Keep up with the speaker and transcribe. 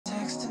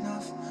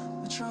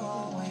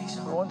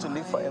We want to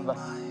live forever.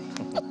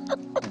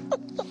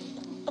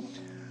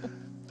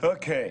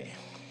 Okay.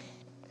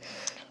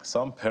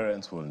 Some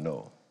parents will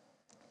know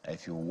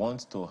if you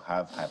want to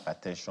have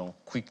hypertension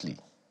quickly,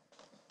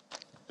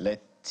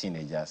 let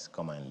teenagers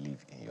come and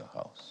live in your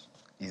house.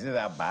 Is it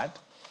that bad?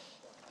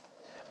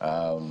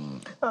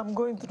 I'm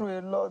going through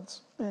a lot,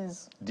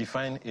 please.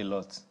 Define a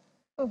lot.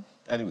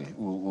 Anyway,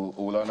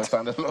 we'll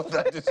understand a lot of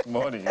that this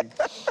morning.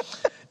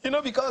 You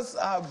know, because,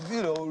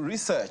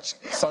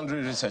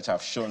 sundry research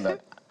have shown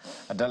that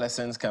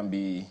adolescence can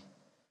be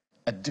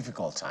a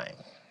difficult time.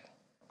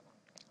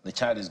 The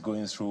child is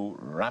going through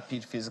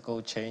rapid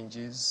physical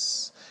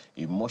changes,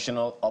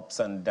 emotional ups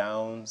and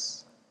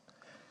downs,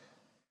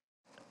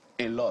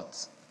 a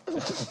lot.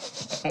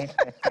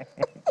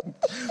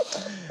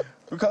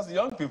 Because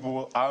young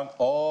people aren't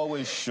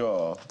always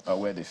sure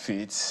where they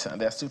fit, and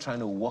they're still trying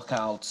to work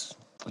out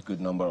a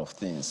good number of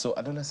things. So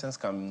adolescence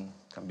can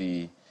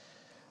be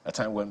a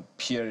time when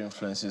peer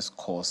influences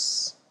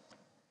cause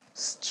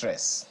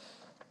stress,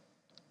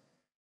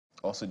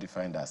 also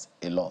defined as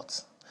a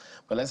lot.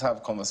 But let's have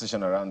a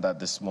conversation around that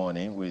this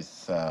morning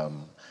with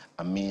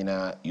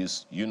Amina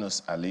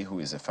Yunus Ali, who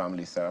is a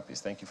family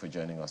therapist. Thank you for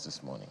joining us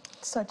this morning.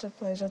 Such a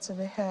pleasure to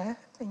be here.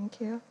 Thank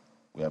you.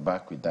 We are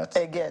back with that.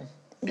 Again.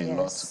 A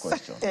lot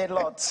question. A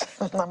lot.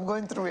 I'm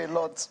going through a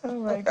lot. Oh,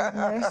 my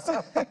goodness.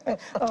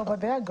 Oh, but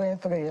they are going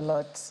through a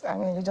lot. I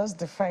mean, you just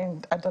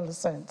defined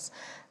adolescence.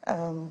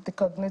 The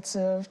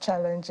cognitive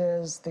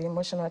challenges, the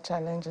emotional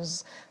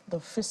challenges, the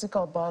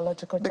physical,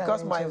 biological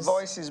challenges. Because my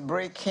voice is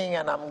breaking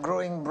and I'm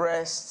growing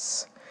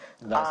breasts.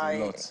 That's a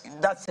lot.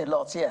 That's a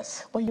lot,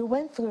 yes. But you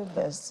went through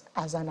this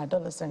as an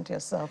adolescent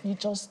yourself. You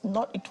just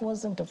it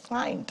wasn't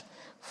defined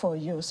for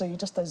you, so you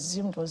just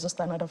assumed it was just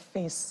another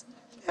phase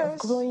of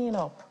growing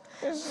up.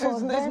 It's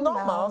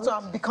normal, so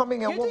I'm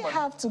becoming a woman. You didn't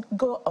have to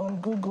go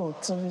on Google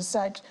to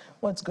research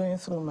what's going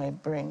through my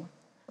brain.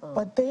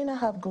 But they now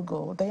have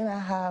Google. They now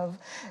have,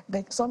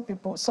 some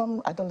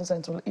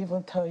adolescents will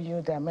even tell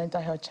you their mental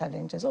health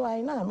challenges. Oh,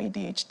 I know I'm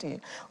ADHD.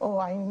 Oh,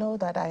 I know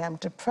that I am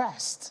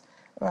depressed,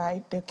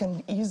 right? They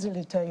can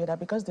easily tell you that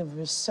because they've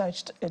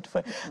researched it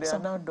for... They are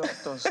now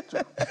doctors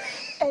too.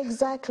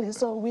 Exactly.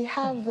 So we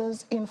have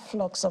this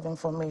influx of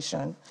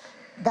information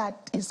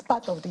that is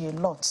part of the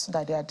lots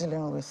that they are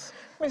dealing with.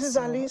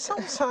 Mrs. Ali,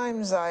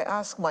 sometimes I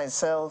ask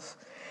myself,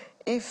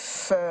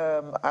 if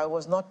I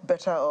was not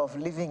better off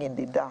living in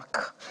the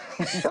dark.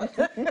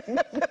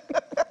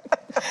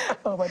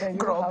 Oh, but then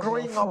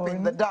growing up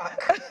in the dark.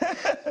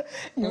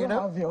 you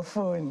have your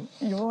phone.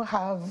 You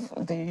have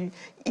the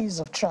ease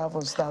of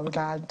travels that we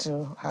had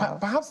to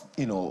have. Perhaps,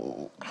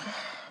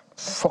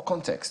 for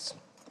context,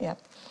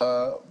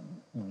 a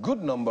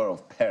good number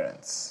of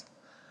parents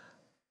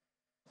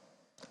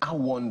are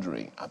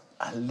wondering,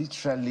 are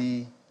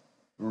literally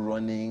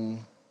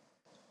running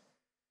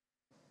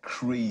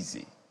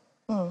crazy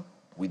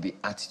with the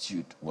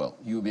attitude. Well,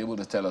 you'll be able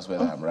to tell us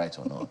whether I'm right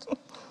or not.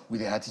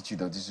 With the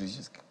attitude of this,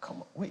 just come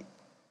on, wait.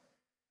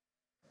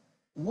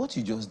 What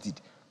you just did,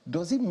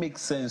 does it make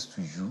sense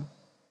to you?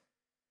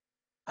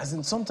 As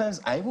in, sometimes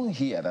I even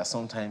hear that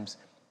sometimes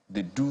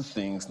they do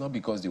things not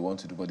because they want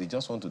to do, but they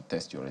just want to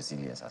test your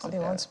resilience as a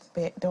parent.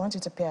 They want you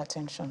to pay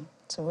attention,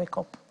 to wake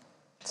up,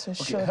 to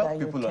show help that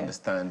you people care.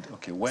 understand.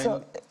 Okay,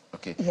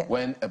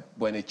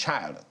 when a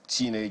child,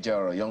 teenager,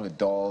 or a young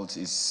adult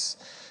is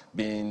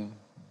being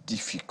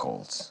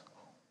difficult,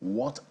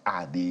 what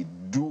are they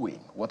doing?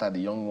 What are the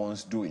young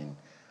ones doing?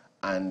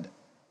 And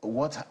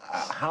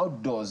how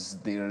does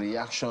the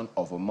reaction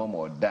of a mom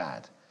or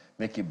dad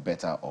make it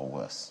better or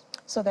worse?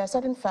 So there are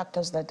certain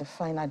factors that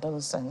define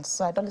adolescence.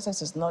 So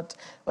adolescence is not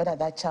whether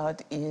that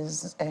child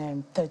is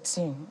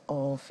 13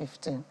 or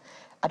 15.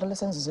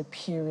 Adolescence is a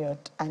period,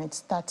 and it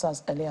starts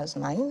as early as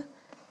 9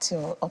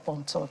 till up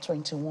until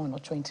 21 or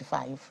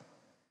 25.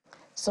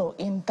 So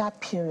in that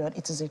period,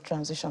 it is a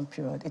transition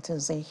period. It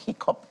is a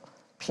hiccup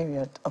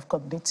period of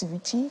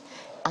cognitivity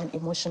and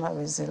emotional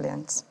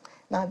resilience.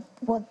 Now,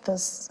 what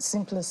this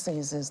simply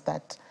says is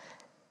that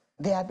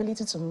the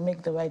ability to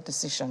make the right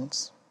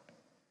decisions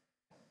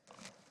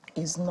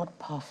is not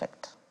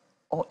perfect,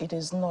 or it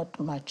is not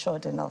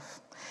matured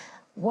enough.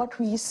 What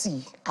we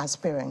see as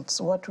parents,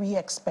 what we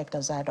expect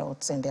as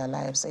adults in their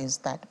lives is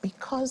that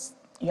because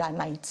you are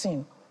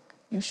 19,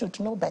 you should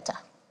know better.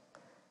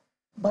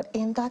 But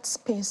in that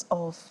space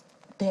of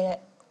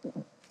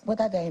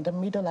whether they're in the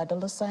middle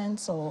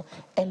adolescence or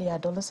early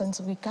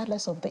adolescence,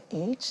 regardless of the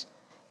age,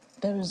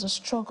 there is a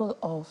struggle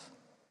of,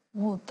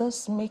 will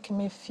this make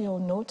me feel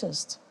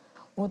noticed?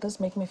 Will this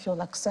make me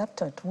feel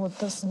accepted? Will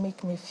this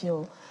make me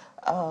feel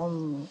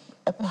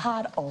a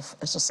part of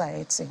a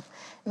society?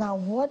 Now,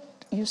 what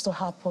used to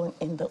happen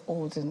in the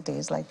olden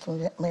days, like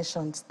you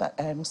mentioned,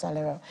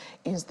 Salera,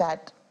 is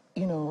that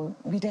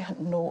we didn't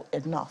know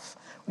enough.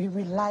 We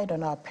relied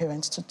on our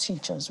parents to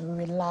teach us.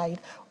 We relied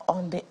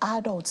on the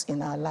adults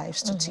in our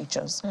lives to teach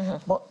us.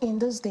 But in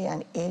this day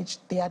and age,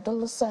 the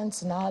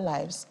adolescents in our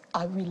lives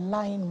are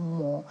relying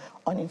more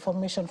on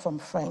information from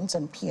friends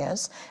and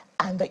peers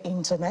and the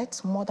internet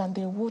more than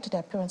they would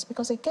their parents,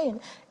 because again,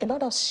 a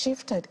lot has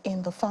shifted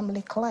in the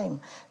family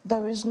climb.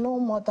 There is no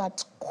more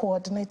that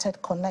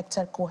coordinated,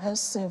 connected,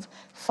 cohesive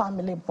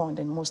family bond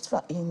in most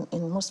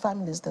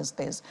families these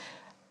days.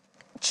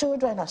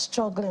 Children are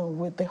struggling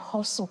with the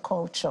hustle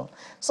culture.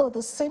 So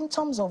the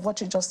symptoms of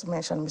what you just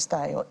mentioned,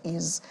 Mr. Ayo,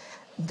 is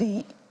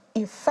the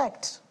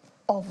effect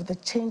of the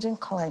changing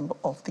climate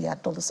of the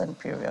adolescent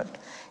period.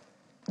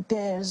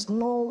 There's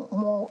no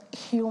more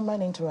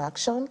human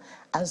interaction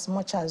as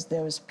much as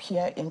there is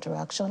peer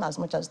interaction, as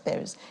much as there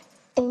is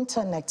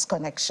internet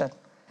connection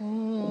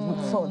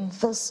for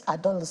this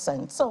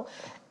adolescent. So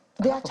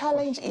their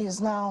challenge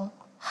is now,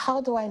 how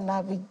do I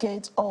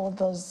navigate all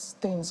those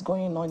things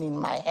going on in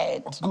my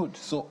head? Good.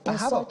 So I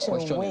have a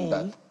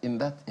question in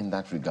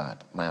that regard.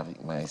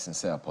 My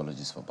sincere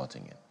apologies for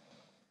butting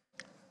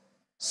in.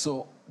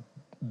 So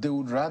they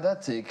would rather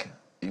take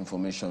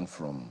information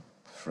from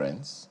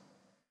friends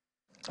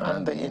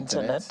and the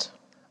internet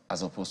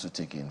as opposed to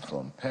taking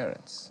from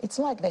parents. It's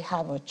like they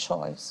have a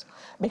choice,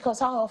 because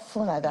how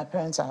often are their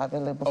parents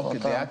available for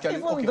them?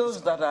 Even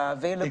those that are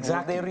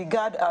available, they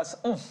regard as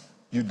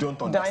you don't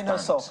understand.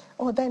 Dinosaur.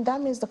 Oh, then that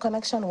means the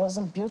connection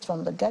wasn't built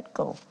from the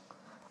get-go.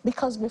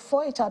 Because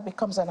before a child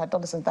becomes an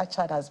adolescent,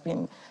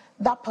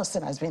 that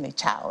person has been a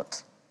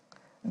child.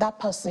 That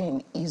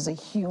person is a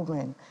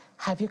human.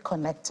 Have you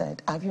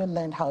connected? Have you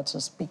learned how to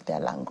speak their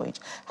language?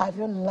 Have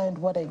you learned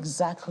what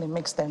exactly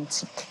makes them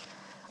tick?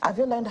 Have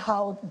you learned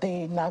how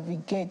they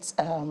navigate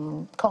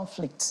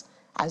conflicts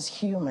as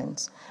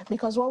humans?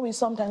 Because what we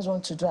sometimes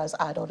want to do as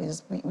adults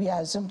is we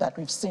assume that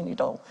we've seen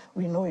it all,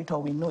 we know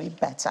it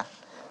better.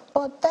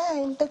 But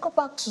then they go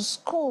back to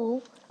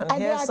school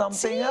and they are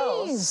something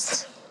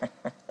teased.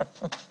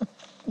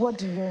 What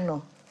do you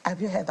know?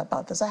 Have you heard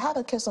about this? I had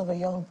a case of a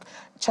young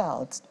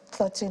child,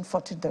 13,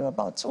 14,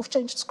 thereabouts, who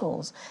changed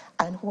schools.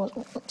 And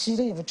she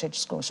didn't even change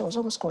school. She was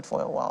homeschooled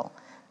for a while.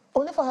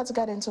 Only for her to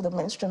get into the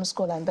mainstream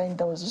school, and then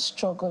there was a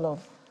struggle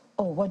of,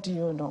 oh, what do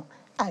you know?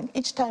 And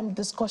each time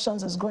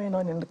discussions is going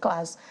on in the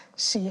class,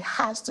 she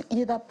has to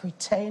either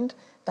pretend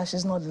that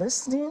she's not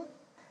listening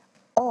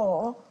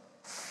or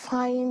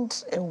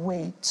find a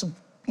way to,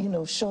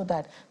 show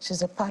that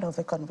she's a part of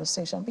the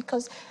conversation,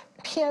 because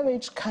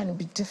peerage can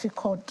be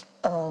difficult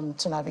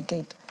to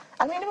navigate.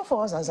 I mean, even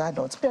for us as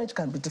adults, peerage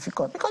can be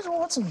difficult because we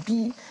want to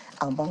be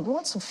among, we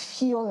want to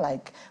feel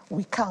like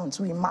we count,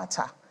 we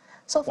matter.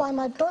 So for an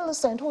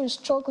adolescent who is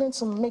struggling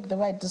to make the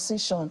right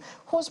decision,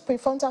 whose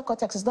prefrontal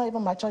cortex is not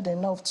even matured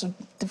enough to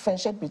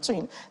differentiate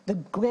between the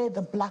gray,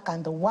 the black,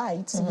 and the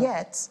white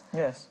yet,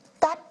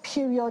 that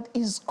period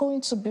is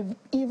going to be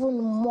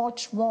even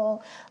much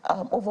more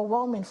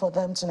overwhelming for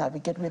them to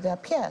navigate with their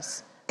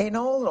peers. In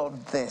all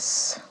of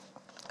this,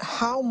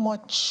 how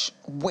much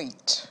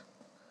weight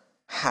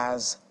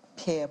has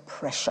peer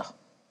pressure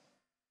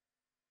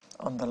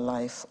on the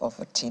life of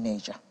a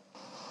teenager?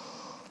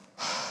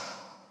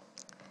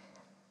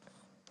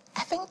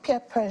 I think peer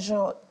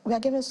pressure, we are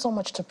giving so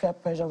much to peer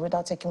pressure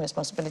without taking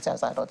responsibility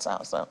as adults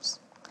ourselves.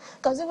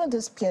 Because even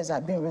these peers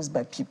are being raised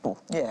by people.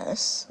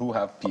 Yes. Who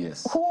have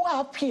peers. Who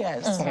have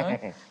peers,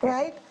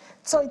 right?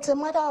 So it's a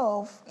matter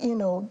of,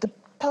 the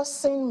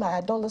person my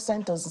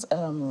adolescent is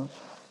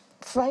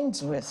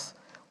friends with,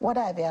 what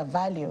are their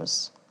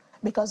values?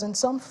 Because in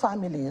some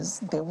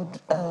families,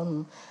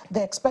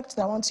 they expect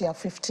that once you are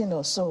 15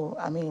 or so,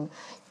 I mean,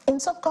 in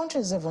some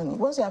countries even,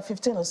 once you are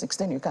 15 or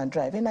 16, you can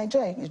drive. In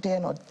Nigeria, you dare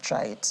not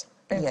try it.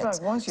 In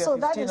fact, once you're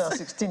 15 or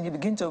 16,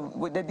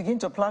 they begin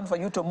to plan for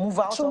you to move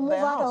out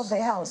of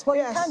the house. But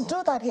you can't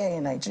do that here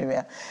in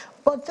Nigeria.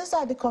 But these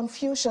are the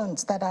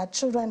confusions that our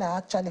children are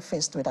actually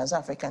faced with as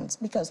Africans,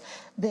 because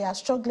they are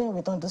struggling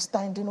with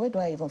understanding, where do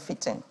I even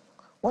fit in?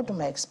 What do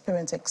my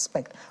experience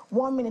expect?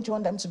 1 minute you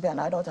want them to be an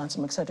adult and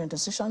to make certain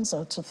decisions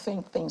or to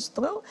think things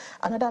through.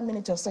 Another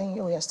minute you're saying,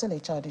 oh, you're still a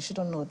child, you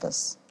shouldn't know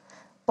this.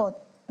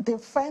 But the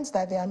friends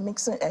that they are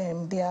mixing,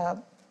 they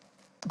are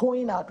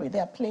going out with, they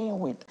are playing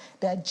with,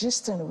 they are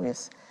gisting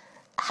with,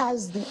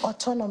 has the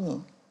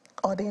autonomy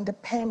or the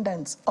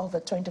independence of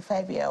a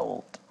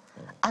 25-year-old.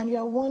 And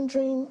you're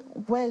wondering,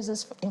 where is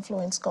this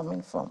influence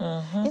coming from?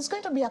 It's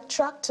going to be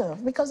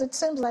attractive because it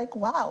seems like,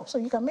 wow, so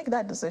you can make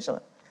that decision.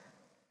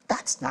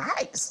 That's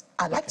nice.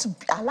 I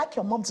like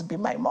your mom to be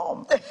my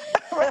mom,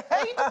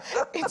 right?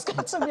 It's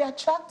going to be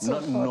attractive.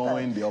 Not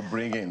knowing the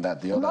upbringing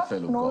that the other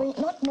fellow got.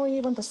 Not knowing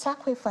even the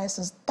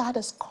sacrifices that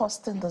is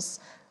costing this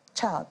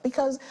child,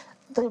 because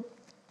the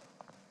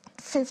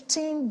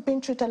 15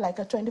 being treated like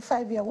a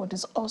 25-year-old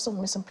is also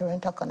missing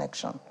parental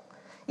connection.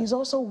 He's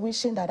also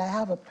wishing that I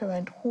have a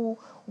parent who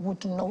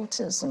would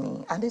notice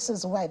me, and this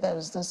is why there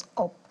is this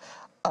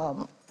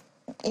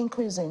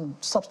increase in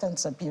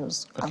substance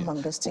abuse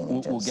among these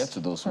teenagers. We'll get to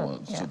those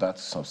ones, to that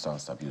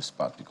substance abuse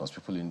part, because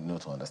people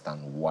need to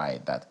understand why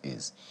that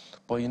is.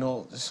 But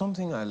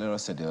something Alera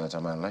said the other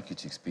time, I'd like you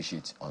to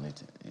expatiate on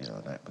it,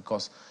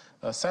 because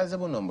a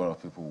sizable number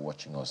of people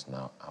watching us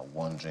now are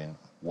wondering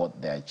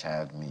what their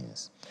child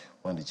means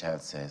when the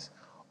child says,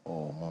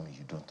 oh, mommy,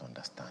 you don't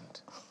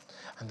understand.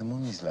 And the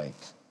mommy is like,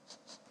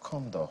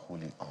 calm the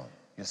holy on.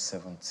 You're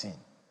 17.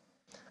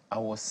 I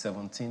was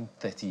 17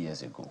 30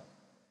 years ago.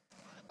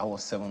 I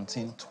was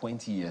 17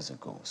 20 years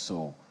ago.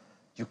 So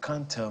you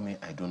can't tell me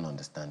I don't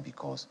understand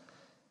because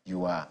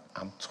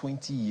I'm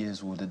 20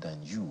 years older than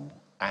you.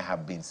 I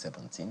have been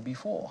 17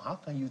 before. How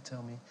can you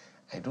tell me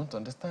I don't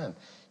understand?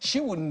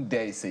 She wouldn't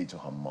dare say to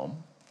her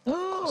mom, of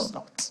course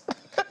not.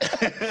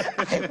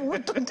 I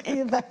wouldn't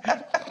either.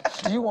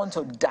 Do you want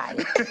to die?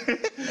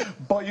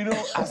 But you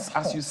know,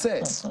 as you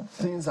said,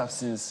 things have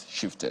since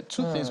shifted.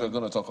 Two things we're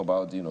going to talk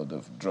about, you know,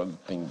 the drug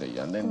thing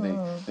there, and then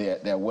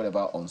they're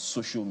whatever on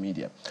social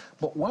media.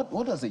 But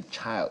what does a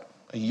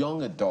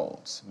young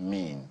adult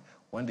mean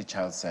when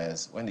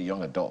the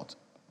young adult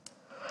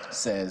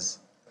says,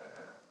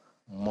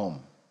 Mom,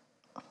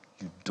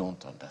 you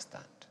don't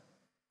understand.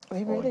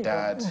 We really Or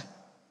Dad, don't.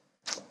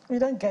 We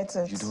don't get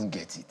it. you don't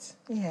get it.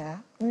 Yeah,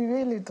 we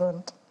really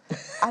don't.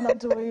 And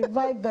until we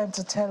invite them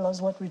to tell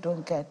us what we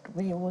don't get,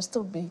 we will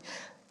still be,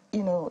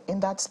 you know, in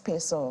that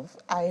space of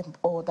I'm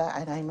older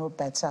and I know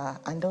better,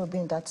 and they'll be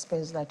in that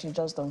space that you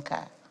just don't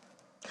care.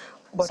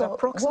 But So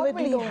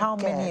approximately how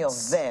many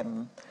of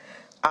them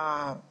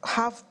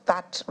have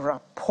that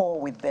rapport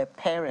with their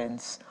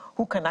parents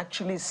who can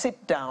actually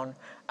sit down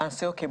and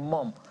say, okay,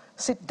 Mom,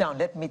 sit down,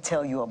 let me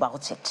tell you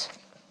about it.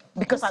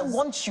 Because I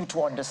want you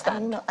to understand.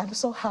 And, you know, I'm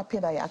so happy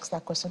that you asked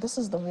that question. This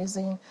is the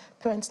reason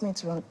parents need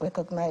to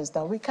recognize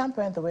that we can't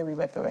parent the way we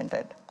were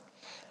parented.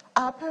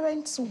 Our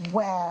parents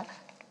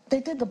they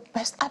did the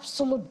best,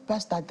 absolute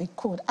best that they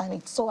could, and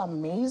it's so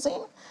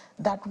amazing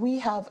that we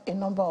have a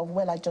number of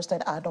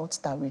well-adjusted adults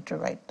that we do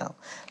right now.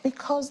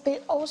 Because they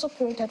also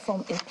parented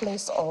from a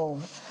place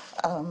of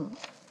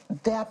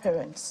their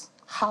parents,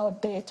 how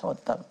they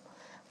taught them.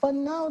 But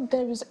now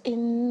there is a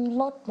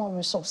lot more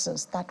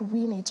resources that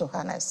we need to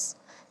harness,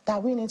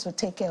 that we need to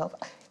take care of.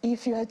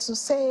 If you had to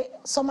say,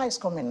 summer is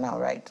coming now,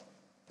 right?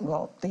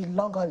 Well, the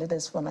long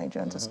holidays for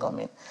Nigerians is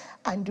coming.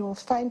 And you'll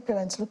find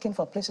parents looking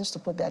for places to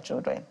put their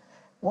children,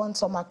 one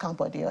summer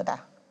camp or the other.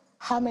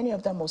 How many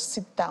of them will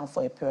sit down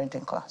for a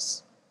parenting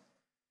class?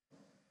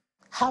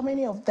 How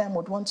many of them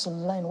would want to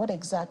learn what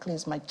exactly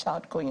is my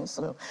child going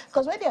through?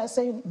 Because when they are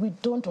saying we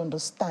don't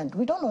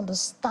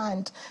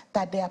understand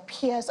that their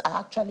peers are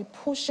actually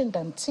pushing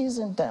them,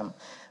 teasing them,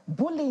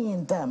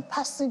 bullying them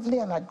passively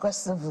and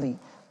aggressively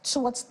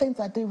towards things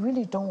that they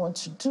really don't want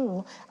to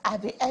do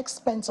at the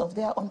expense of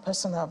their own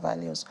personal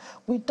values.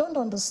 We don't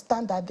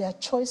understand that their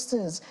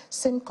choices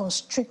seem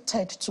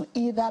constricted to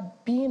either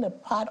being a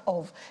part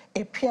of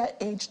a peer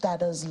age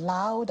that is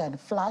loud and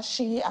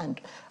flashy and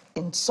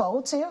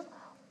insultive,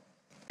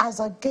 as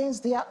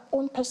against their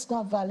own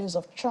personal values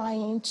of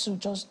trying to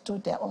just do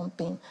their own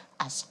thing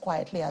as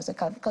quietly as they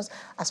can. Because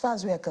as far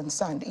as we are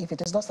concerned, if it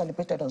is not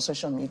celebrated on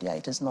social media,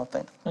 it is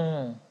nothing.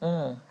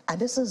 And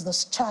this is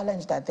this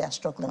challenge that they are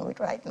struggling with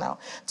right now.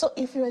 So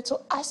if you were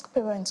to ask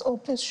parents, oh,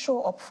 please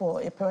show up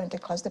for a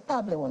parenting class, they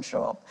probably won't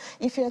show up.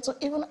 If you were to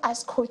even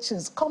ask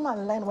coaches, come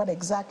and learn what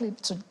exactly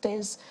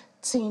today's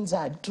teens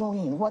are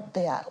doing, what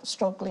they are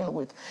struggling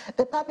with,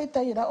 they probably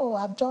tell you that, oh,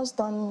 I've just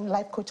done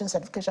life coaching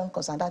certification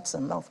course and that's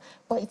enough.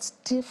 But it's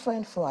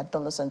different for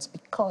adolescents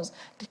because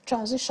the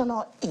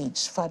transitional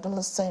age for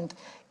adolescent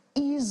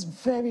is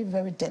very,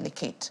 very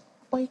delicate.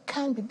 But it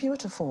can be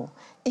beautiful.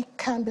 It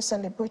can be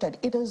celebrated.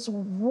 It is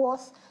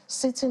worth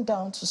sitting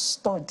down to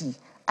study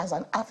as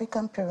an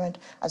African parent,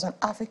 as an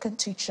African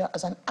teacher,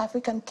 as an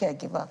African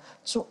caregiver,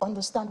 to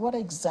understand what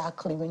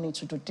exactly we need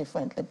to do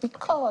differently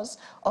because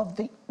of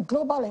the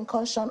global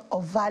incursion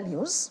of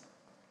values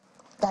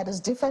that is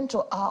different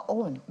to our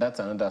own. That's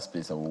another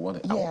space I would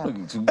want to, Yeah.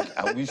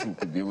 I wish we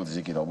could be able to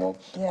take it up. Well,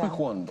 Yeah. quick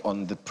one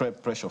on the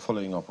pressure,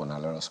 following up on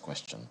Alara's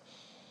question.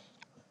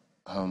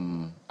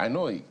 I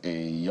know a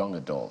young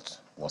adult,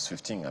 was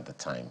 15 at the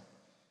time.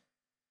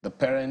 The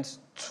parents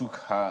took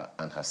her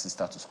and her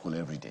sister to school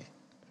every day.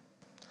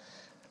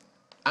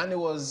 And it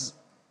was,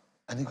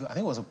 I think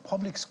it was a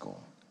public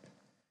school.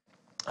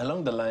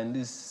 Along the line,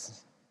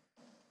 this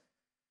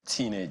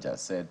teenager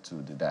said to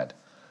the dad,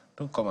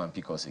 don't come and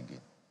pick us again.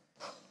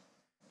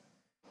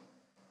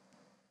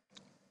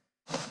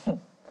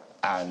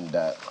 And,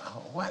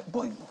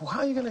 boy, how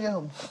are you going to get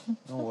home?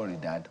 Don't worry,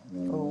 Dad,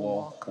 we'll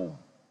walk home.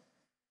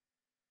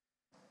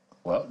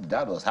 Well, the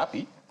dad was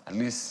happy, at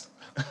least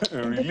a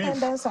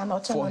relief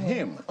for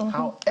him.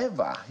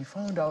 However, he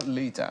found out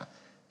later,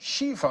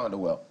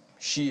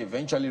 she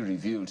eventually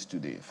revealed to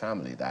the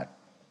family that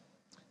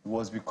it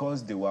was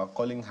because they were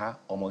calling her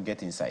Omo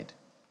get inside.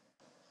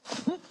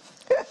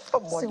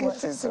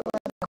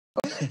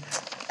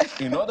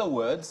 In other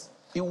words,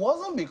 it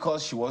wasn't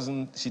because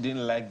she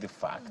didn't like the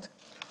fact,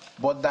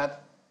 but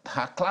that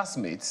her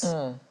classmates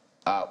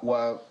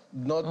were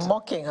not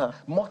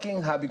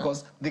mocking her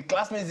because the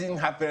classmates didn't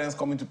have parents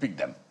coming to pick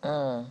them.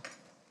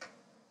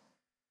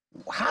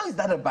 How is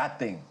that a bad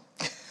thing?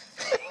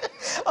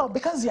 Oh,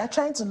 because you are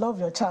trying to love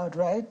your child,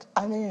 right?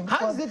 I mean,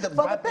 how is it the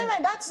bad thing?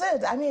 That's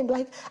it. I mean,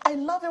 like, I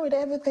love you with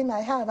everything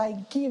I have. I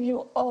give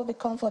you all the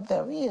comfort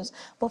there is.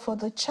 But for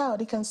the child,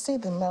 you can see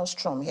the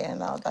maelstrom here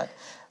now that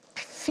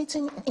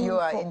fitting in. You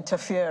are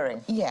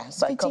interfering.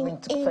 Yes, by fitting coming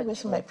to in fetch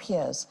with me. my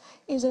peers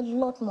is a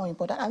lot more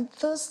important. And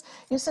this,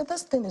 you said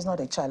this thing is not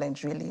a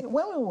challenge, really.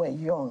 When we were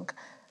young,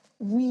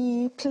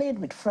 we played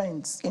with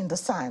friends in the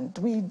sand.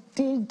 We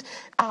did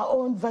our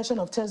own version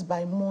of Tales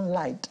by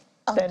Moonlight.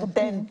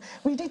 Then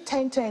We did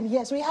 10-10.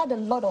 Yes, we had a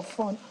lot of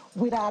fun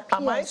with our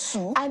Am I peers.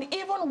 Sue? And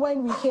even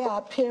when we hear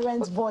our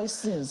parents'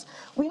 voices,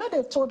 we know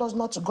they've told us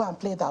not to go and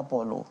play that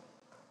ball. Oh.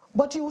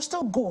 But you will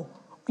still go.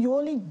 You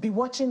only be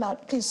watching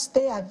at, please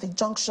stay at the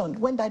junction.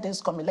 When that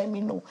is coming, let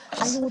me know.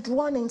 And you would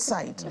run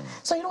inside.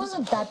 So it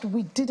wasn't that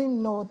we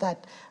didn't know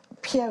that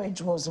peer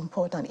age was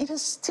important. It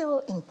is still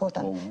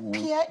important.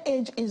 Peer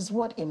age is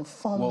what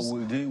informs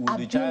would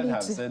the child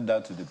have said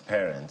that to the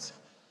parents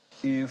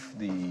if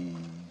the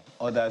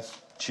other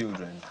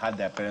children had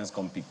their parents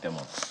come pick them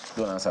up?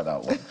 Don't answer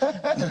that one.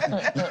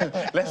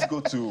 let's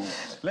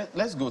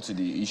go to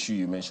the issue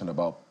you mentioned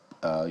about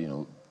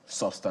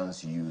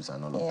substance use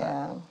and all of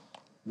that.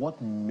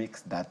 What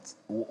makes that?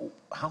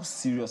 How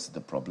serious is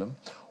the problem?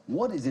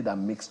 What is it that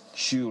makes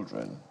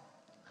children?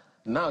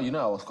 Now,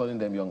 I was calling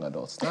them young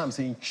adults. Now I'm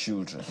saying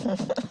children.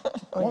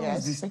 What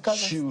is this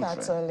because children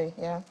it starts early,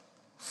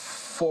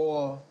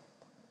 for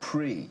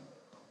prey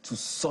to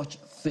such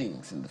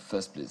things in the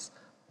first place?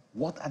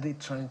 What are they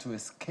trying to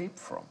escape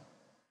from?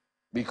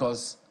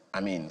 Because, I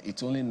mean,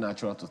 it's only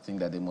natural to think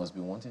that they must be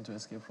wanting to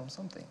escape from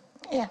something.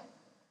 Yeah.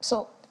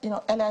 So,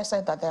 earlier I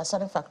said that there are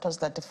certain factors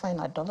that define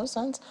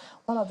adolescence.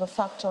 One of the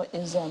factors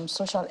is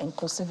social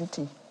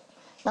inclusivity.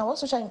 Now, what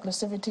social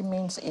inclusivity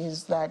means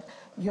is that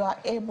you are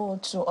able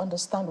to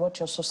understand what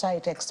your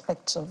society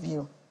expects of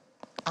you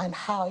and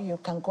how you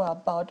can go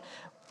about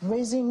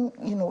raising,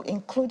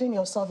 including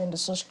yourself in the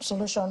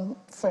solution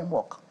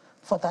framework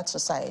for that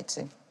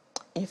society.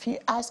 If you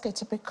ask a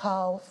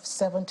typical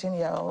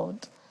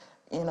 17-year-old,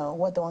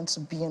 what they want to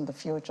be in the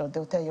future,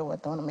 they'll tell you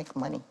what they want to make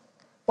money.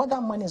 What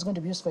that money is going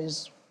to be used for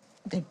is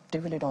they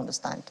really don't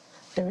understand.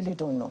 They really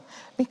don't know.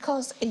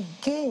 Because,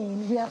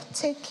 again, we have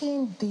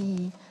taken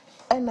the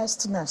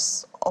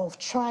earnestness of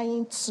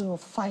trying to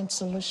find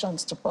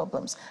solutions to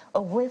problems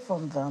away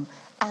from them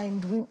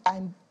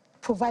and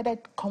provided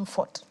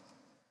comfort.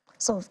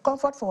 So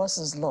comfort for us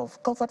is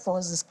love. Comfort for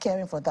us is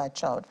caring for that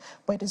child.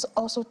 But it is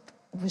also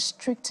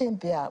restricting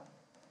their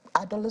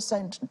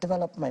adolescent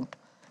development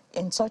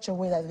in such a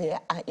way that they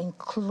are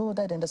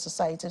included in the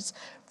society's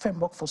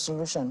framework for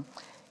solution.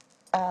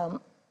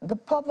 The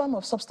problem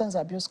of substance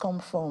abuse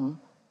comes from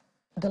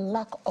the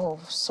lack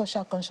of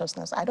social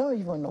consciousness. I don't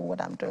even know what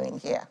I'm doing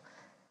here.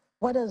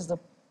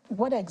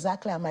 What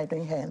exactly am I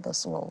doing here in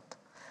this world?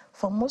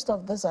 For most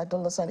of these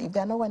adolescents, if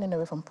they're not running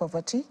away from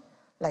poverty,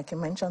 like you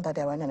mentioned that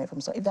they're running away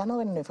from, so if they're not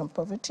running away from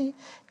poverty,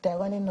 they're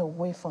running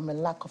away from a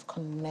lack of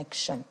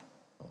connection.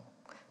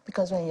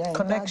 Because when you're in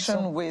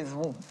connection with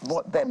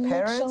what, their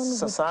parents,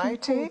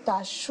 society? With people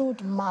that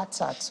should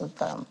matter to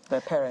them.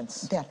 Their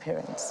parents. Their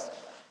parents.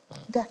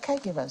 Their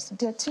caregivers,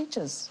 their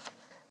teachers.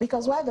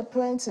 Because while the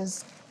parents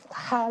is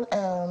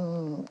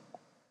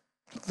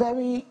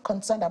very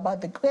concerned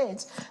about the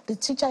grades, the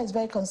teacher is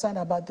very concerned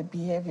about the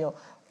behavior.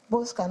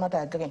 Both cannot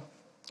agree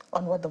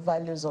on what the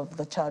values of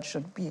the child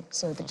should be.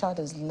 So the child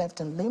is left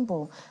in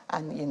limbo.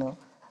 And,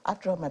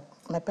 after all,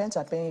 my parents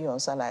are paying your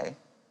salary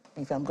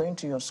if I'm going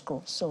to your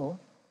school. So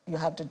you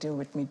have to deal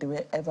with me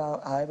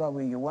however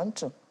way you want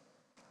to.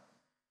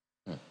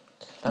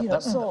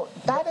 So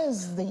that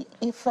is the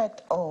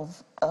effect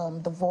of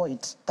the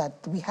void that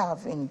we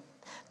have in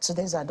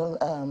today's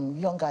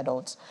young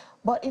adults.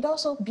 But it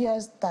also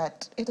bears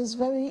that it is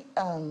very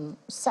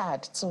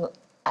sad to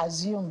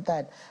assume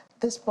that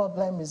this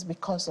problem is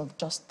because of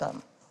just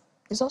them.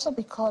 It's also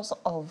because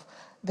of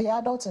the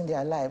adults in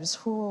their lives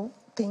who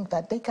think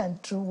that they can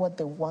do what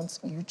they want.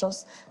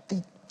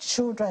 The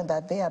children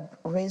that they are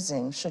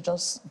raising should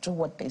just do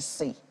what they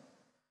say.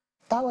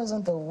 That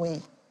wasn't the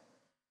way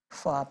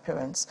for our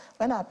parents.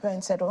 When our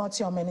parents said,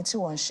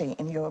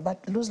 in Yoruba,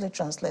 loosely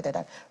translated,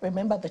 that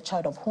remember the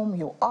child of whom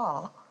you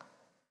are,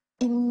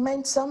 it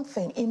meant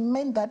something. It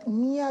meant that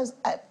me as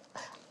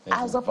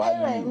a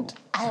parent,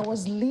 I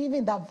was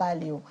living that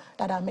value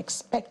that I'm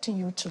expecting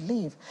you to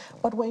live.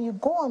 But when you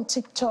go on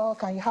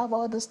TikTok and you have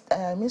all this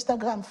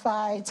Instagram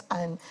fights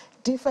and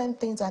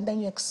different things, and then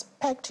you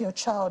expect your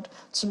child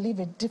to live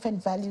a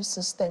different value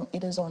system,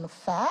 it is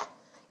unfair,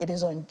 it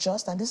is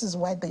unjust, and this is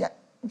why the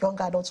young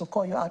adults will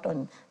call you out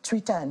on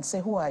Twitter and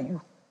say, who are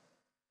you?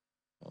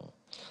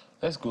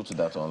 Let's go to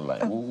that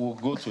online. We'll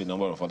go to a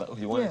number of other...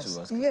 You wanted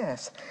to ask?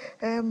 Yes.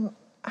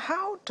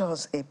 How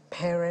does a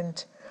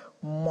parent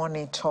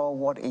monitor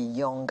what a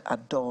young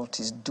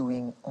adult is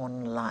doing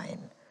online?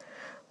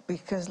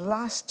 Because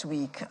last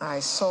week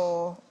I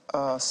saw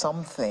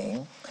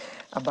something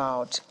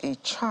about a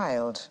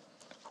child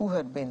who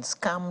had been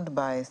scammed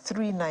by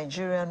 3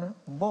 Nigerian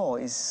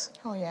boys.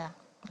 Oh, yeah.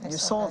 You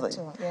saw that?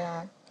 Too.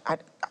 Yeah.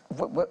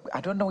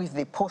 I don't know if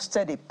they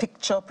posted a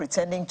picture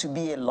pretending to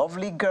be a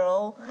lovely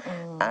girl,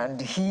 and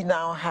he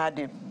now had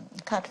a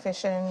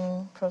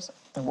catfishing process,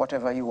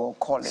 whatever you all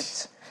call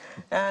it.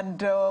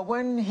 And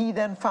when he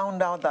then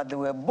found out that they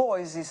were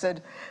boys, he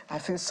said, I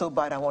feel so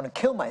bad, I want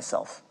to kill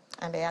myself.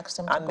 And they asked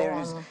him to go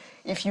on.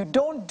 If you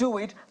don't do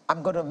it,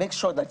 I'm going to make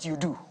sure that you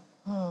do.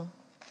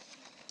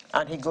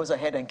 And he goes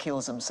ahead and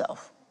kills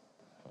himself.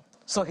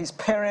 So his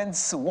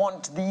parents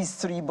want these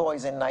 3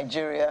 boys in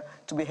Nigeria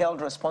to be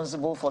held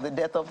responsible for the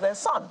death of their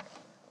son.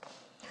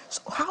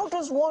 So how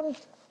does one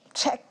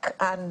check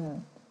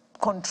and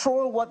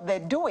control what they're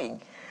doing?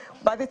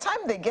 By the time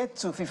they get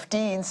to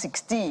 15,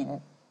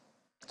 16,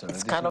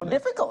 it's kind of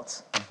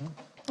difficult.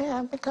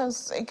 Yeah,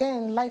 because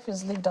again, life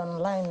is lived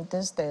online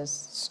these days.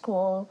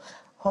 School,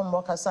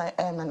 homework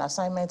and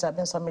assignments have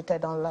been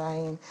submitted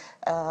online,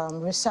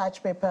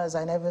 research papers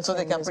and everything. So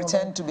they can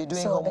pretend to be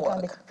doing homework.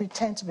 So they can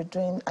pretend to be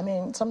doing, I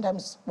mean,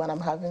 sometimes when I'm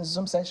having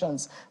Zoom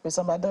sessions with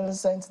some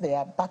adolescents, they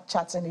are back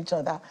chatting each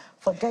other,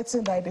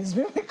 forgetting that it's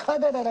being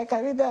recorded and I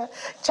can read the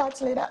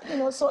chat later. You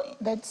know, so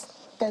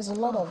there's a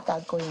lot of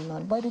that going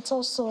on. But it's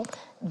also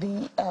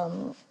these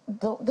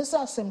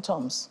are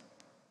symptoms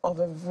of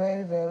a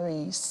very,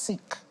 very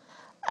sick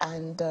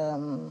and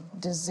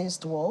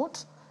diseased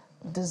world,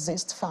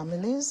 diseased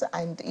families,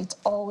 and it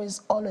always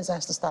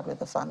has to start with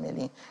the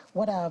family.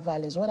 What are our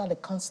values? What are the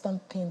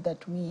constant things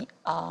that we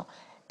are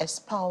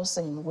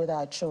espousing with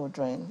our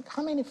children?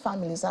 How many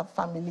families have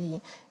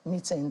family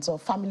meetings or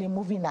family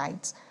movie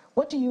nights?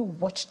 What do you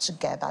watch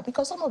together?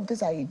 Because some of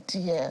these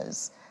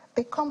ideas,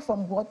 they come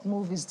from what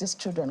movies these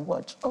children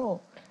watch.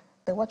 Oh,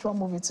 they watch one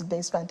movie today,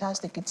 it's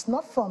fantastic. It's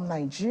not from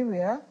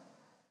Nigeria.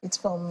 It's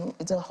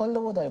a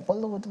Hollywood or a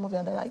Bollywood movie,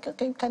 and they're like,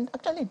 okay, you can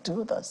actually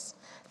do this.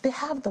 They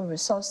have the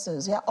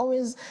resources. They're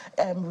always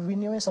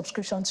renewing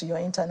subscription to your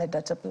internet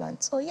data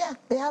plan. So yeah,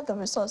 they have the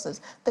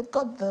resources. They've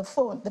got the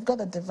phone, they've got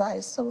the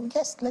device. So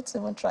yes, let's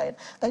even try it.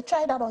 They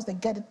try it out once they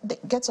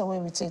get away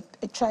with it.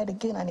 They try it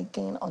again and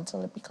again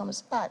until it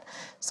becomes bad.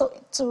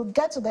 So to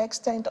get to the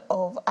extent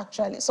of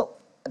actually, so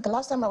the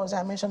last time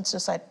I mentioned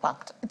suicide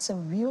pact. It's a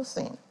real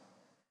thing.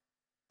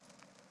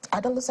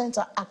 Adolescents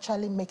are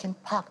actually making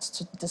pacts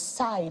to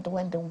decide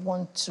when they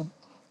want to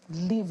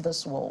leave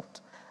this world.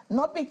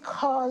 Not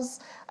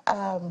because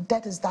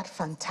death is that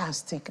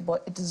fantastic,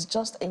 but it is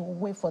just a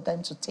way for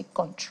them to take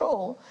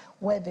control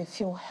where they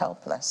feel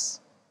helpless,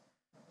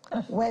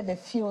 where they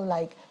feel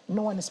like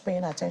no one is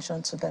paying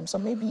attention to them. So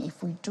maybe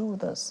if we do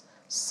this,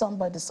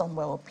 somebody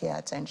somewhere will pay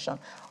attention.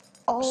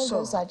 All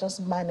those are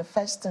just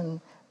manifesting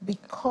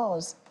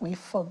because we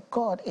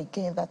forgot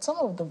again that some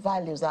of the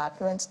values that our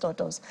parents taught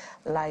us,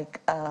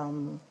 like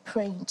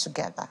praying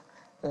together,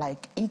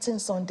 like eating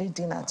Sunday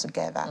dinner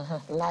together,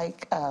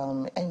 like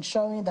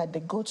ensuring that they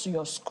go to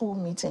your school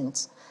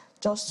meetings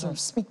just to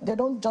speak. They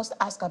don't just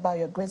ask about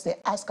your grades, they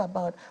ask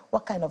about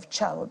what kind of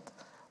child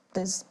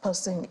this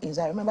person is.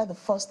 I remember the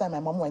first time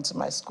my mom went to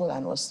my school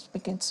and was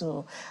speaking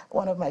to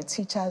one of my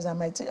teachers, and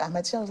my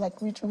teacher was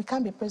like, we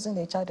can't be praising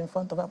a child in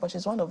front of her, but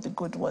she's one of the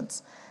good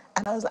ones.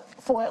 And I was like,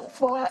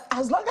 for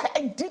as long as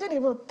I didn't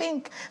even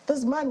think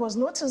this man was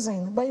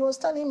noticing, but he was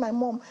telling my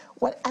mom,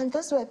 and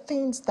these were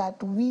things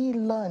that we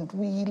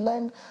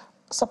learned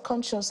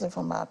subconsciously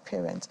from our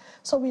parents.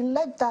 So we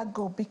let that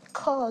go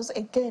because,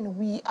 again,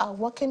 we are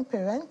working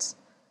parents.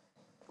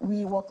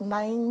 We work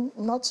 9,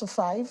 not to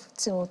 5,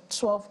 till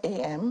 12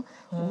 a.m.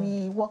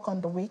 We work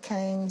on the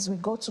weekends. We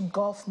go to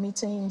golf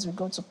meetings. We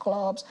go to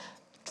clubs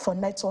for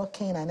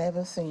networking and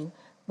everything.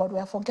 But we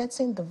are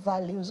forgetting the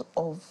values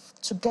of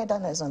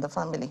togetherness in the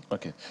family.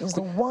 Okay. It's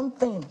the one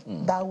thing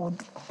that would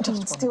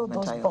instill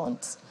those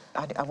bonds.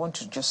 I want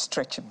to just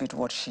stretch a bit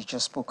what she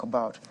just spoke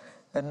about.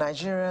 The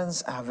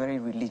Nigerians are very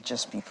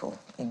religious people,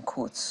 in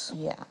quotes.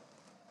 Yeah.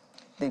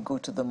 They go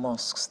to the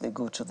mosques, they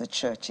go to the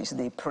churches,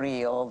 they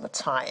pray all the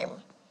time.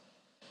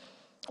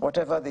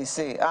 Whatever they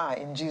say,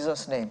 in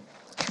Jesus' name.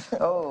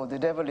 Oh, the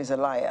devil is a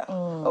liar.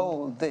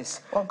 Oh, this.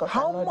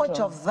 How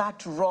much of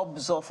that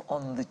rubs off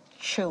on the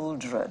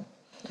children?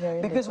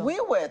 Because we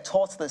were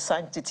taught the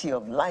sanctity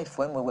of life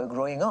when we were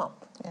growing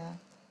up. Yeah.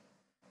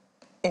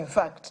 In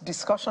fact,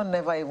 discussion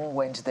never even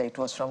went there. It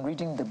was from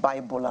reading the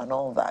Bible and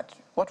all that.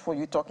 What were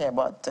you talking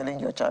about, telling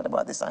your child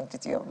about the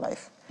sanctity of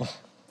life?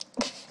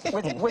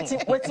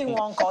 waiting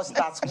one cause,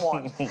 that's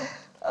one.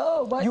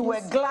 Oh, but you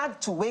were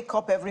glad to wake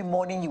up every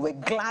morning. You were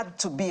glad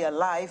to be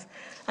alive.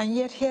 And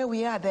yet here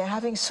we are, they're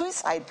having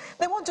suicide.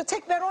 They want to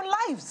take their own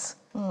lives.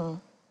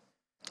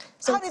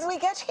 So how did we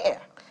get here?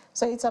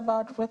 So it's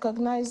about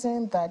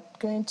recognizing that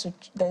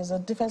there's a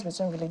difference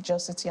between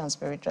religiosity and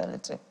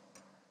spirituality.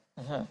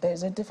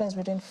 There's a difference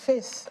between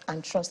faith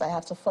and trust. I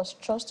have to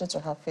first trust you to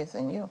have faith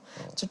in you.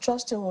 To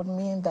trust you would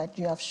mean that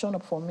you have shown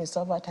up for me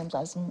several times,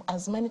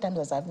 as many times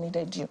as I've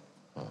needed you.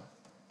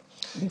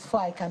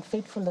 Before I can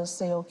faithfully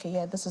say, okay,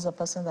 yeah, this is a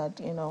person that,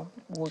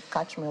 will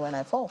catch me when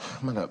I fall.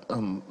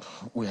 Madam,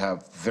 we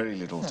have very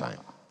little time,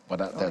 but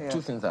there are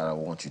 2 things that I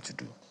want you to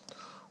do.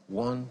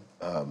 One,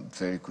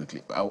 very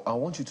quickly, I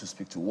want you to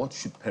speak to what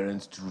should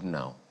parents do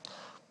now.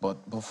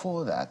 But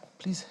before that,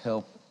 please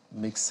help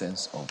make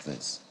sense of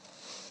this.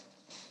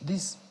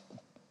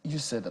 You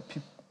said that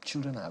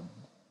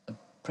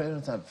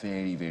parents are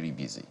very, very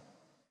busy.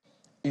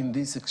 In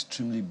this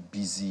extremely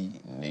busy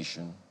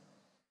nation,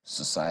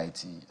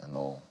 society and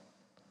all.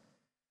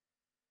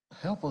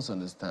 Help us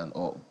understand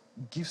or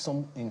give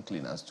some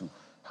inkling as to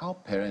how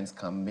parents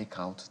can make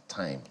out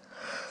time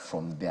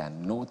from their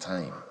no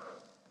time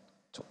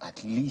to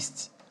at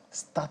least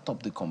start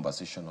up the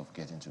conversation of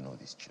getting to know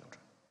these children.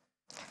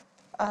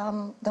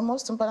 The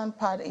most important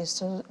part is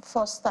to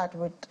first start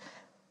with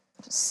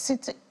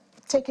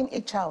taking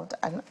a child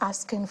and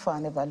asking for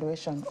an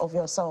evaluation of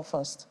yourself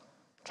first.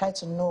 Try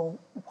to know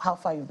how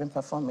far you've been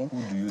performing.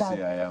 Who do you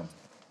say I am?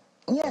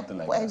 Yeah,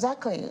 like well,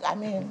 exactly. I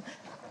mean,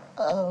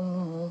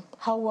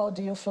 how well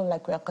do you feel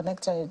like we are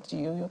connected?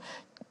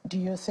 Do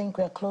you think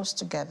we're close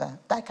together?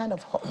 That kind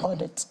of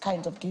audit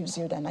kind of gives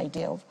you an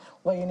idea of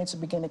where you need to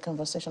begin a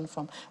conversation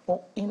from.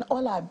 But in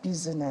all our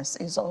business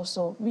is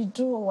also, we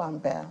do one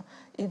bear.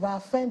 If our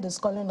friend is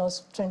calling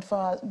us 24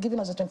 hours, giving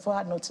us a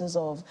 24-hour notice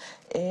of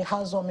a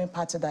housewarming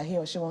party that he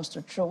or she wants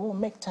to throw, we'll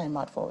make time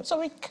out for it. So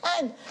we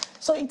can.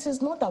 So it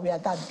is not that we are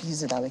that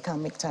busy that we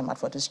can't make time out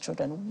for these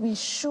children. We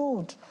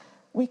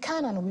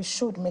can and we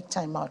should make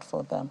time out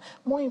for them.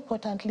 More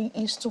importantly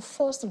is to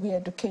first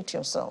re-educate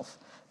yourself,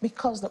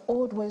 because the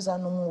old ways are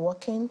no more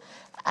working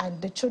and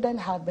the children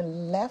have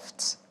been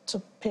left to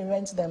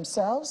parent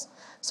themselves.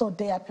 So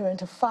they are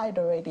parentified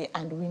already,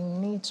 and we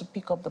need to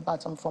pick up the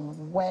baton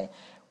from where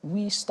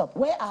we stopped,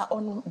 where our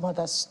own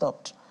mothers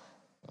stopped.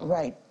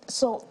 Right.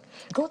 So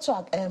go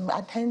to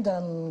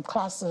attend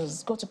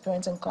classes, go to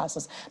parenting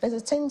classes. There's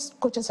a teen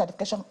coaching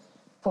certification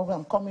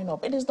program coming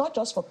up. It is not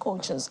just for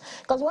coaches,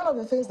 because one of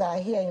the things that I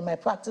hear in my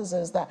practice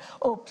is that,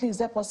 oh, please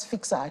help us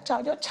fix our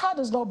child. Your child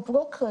is not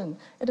broken.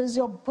 It is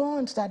your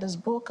bond that is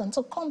broken.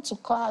 So come to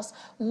class,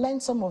 learn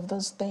some of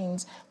those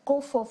things,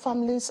 go for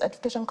families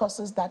education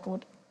courses that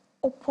would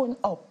open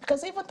up,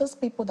 because even those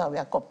people that we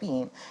are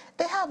copying,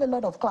 they have a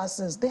lot of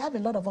classes, they have a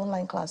lot of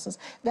online classes.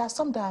 There are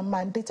some that are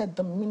mandated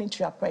the minute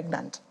you are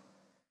pregnant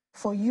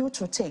for you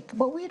to take,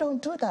 but we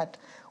don't do that.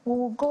 We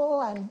will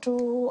go and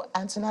do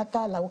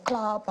antenatal, I will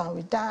clap and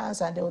we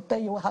dance, and they will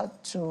tell you how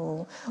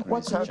to,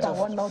 what to eat and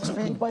what not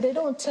to eat, but they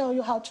don't tell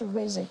you how to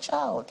raise a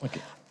child. Okay.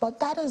 But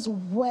that is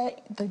where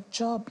the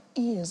job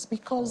is,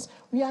 because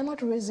we are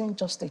not raising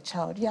just a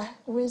child, we are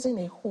raising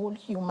a whole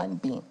human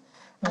being.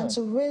 And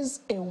to raise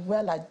a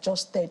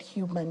well-adjusted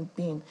human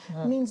being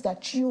means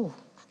that you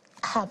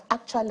have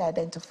actually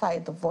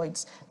identified the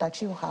voids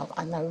that you have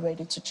and are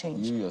ready to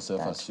change. You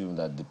yourself assume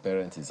that the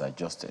parent is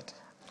adjusted.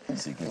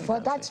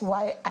 But that's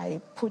why I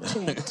put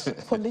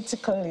it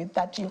politically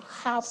that you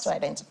have to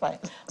identify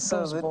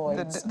those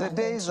voids. The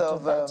days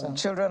of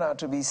children are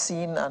to be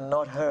seen and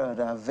not heard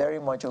are very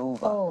much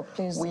over. Oh,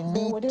 please. We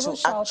need to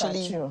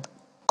actually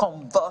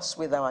converse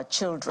with our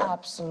children.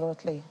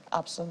 Absolutely,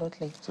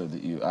 absolutely. So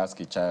you ask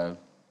a child,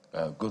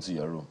 go to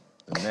your room.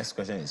 The next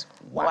question is,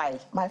 why?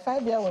 My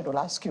 5-year-old will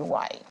ask you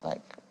why.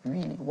 Like,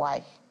 really,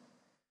 why?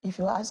 If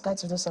you ask her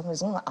to do something,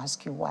 she's going to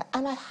ask you why.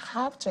 And I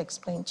have to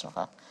explain to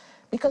her.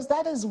 Because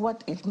that is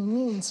what it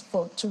means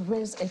to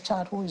raise a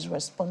child who is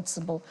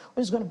responsible,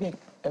 who is going to be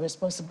a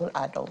responsible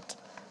adult.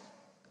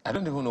 I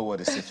don't even know what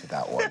to say to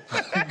that one.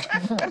 But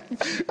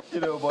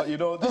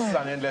this is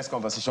an endless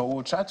conversation.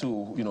 We'll try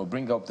to,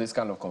 bring up this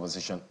kind of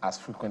conversation as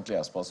frequently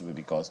as possible,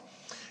 because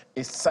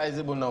a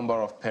sizable number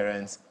of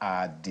parents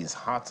are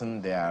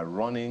disheartened. They are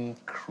running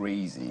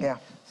crazy,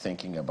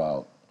 thinking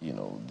about,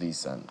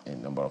 this and a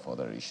number of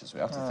other issues.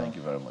 We have to thank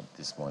you very much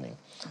this morning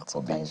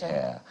for being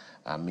here.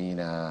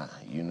 Amina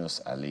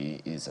Yunus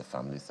Ali is a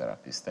family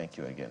therapist. Thank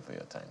you again for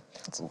your time.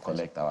 We'll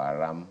collect our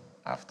RAM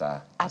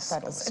after this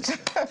conversation.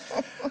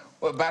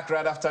 We're back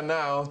right after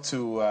now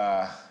to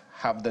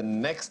have the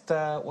next,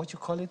 what you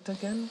call it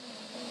again?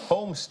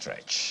 Home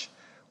stretch.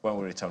 When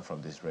we return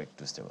from this break,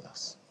 do stay with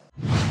us.